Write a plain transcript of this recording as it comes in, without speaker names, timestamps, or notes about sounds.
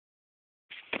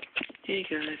Hey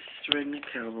guys, it's Redneck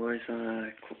Cowboys.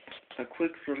 A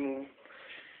quick little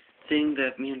thing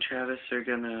that me and Travis are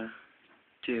gonna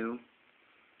do.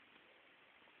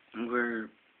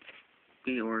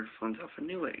 We ordered phones off of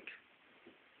Newegg.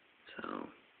 So,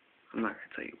 I'm not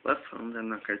gonna tell you what phones, I'm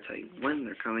not gonna tell you when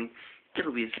they're coming.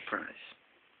 It'll be a surprise.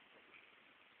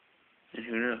 And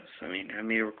who knows? I mean, I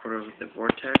made a recorder with the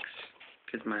Vortex,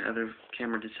 because my other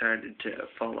camera decided to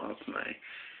fall off my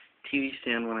TV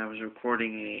stand when I was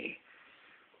recording a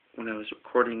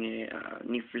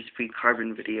Need for Speed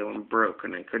Carbon video and broke,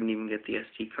 and I couldn't even get the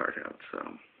SD card out,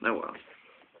 so, oh well.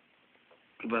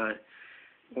 But,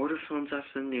 order phones off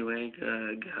the Newegg,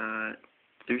 got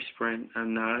through Sprint.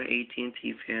 I'm not an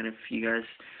AT&T fan. If you guys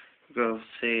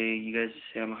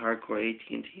say I'm a hardcore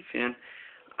AT&T fan,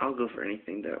 I'll go for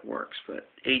anything that works, but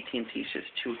AT&T is just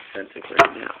too expensive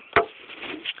right now.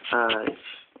 If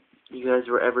you guys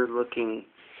were ever looking,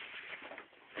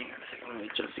 hang on a second, let me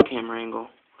adjust the camera angle.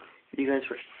 If you guys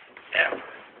were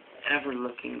ever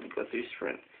looking to go through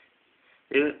Sprint,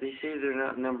 they say they're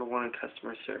not number one in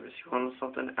customer service. You want to know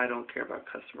something? I don't care about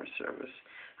customer service.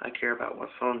 I care about what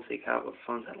phones they got, what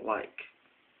phones I like.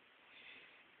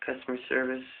 Customer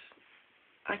service,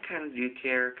 I kind of do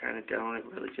care, kind of don't. It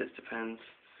really just depends.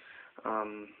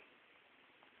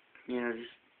 Just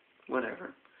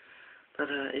whatever. But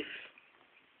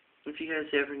if you guys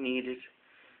ever needed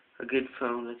a good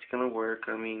phone that's gonna work,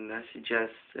 I mean, I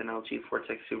suggest an LG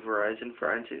Vortex through Verizon.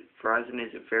 Verizon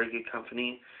is a very good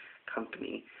company.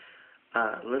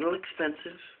 A little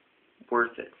expensive,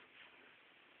 worth it.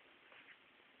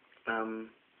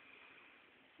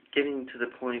 Getting to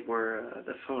the point where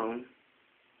the phone,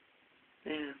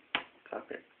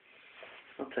 fuck it.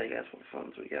 I'll tell you guys what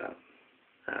phones we got.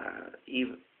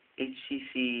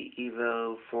 HTC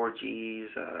Evo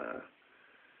 4Gs,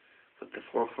 with the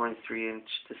 4.3-inch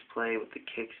display with the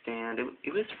kickstand.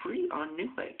 It was free on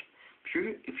Newegg.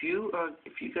 If you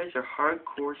guys are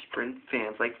hardcore Sprint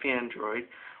fans like Fandroid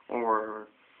or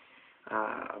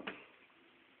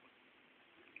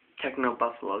Techno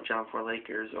Buffalo, John Four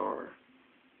Lakers, or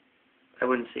I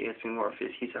wouldn't say it's me more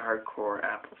if he's a hardcore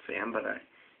Apple fan, but I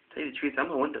tell you the truth,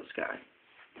 I'm a Windows guy.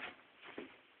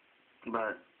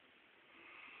 But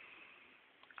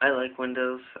I like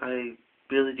Windows. I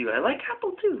really do. I like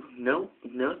Apple too. No,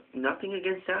 nothing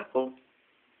against Apple.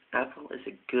 Apple is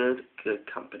a good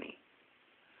company.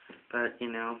 But,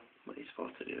 what are you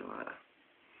supposed to do?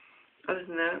 Other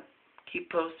than that, keep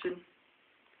posting,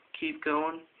 keep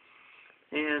going,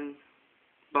 and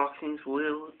boxings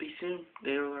will be soon.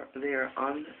 They are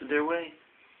on their way.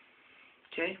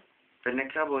 Okay?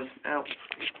 Redneck Cowboys, out.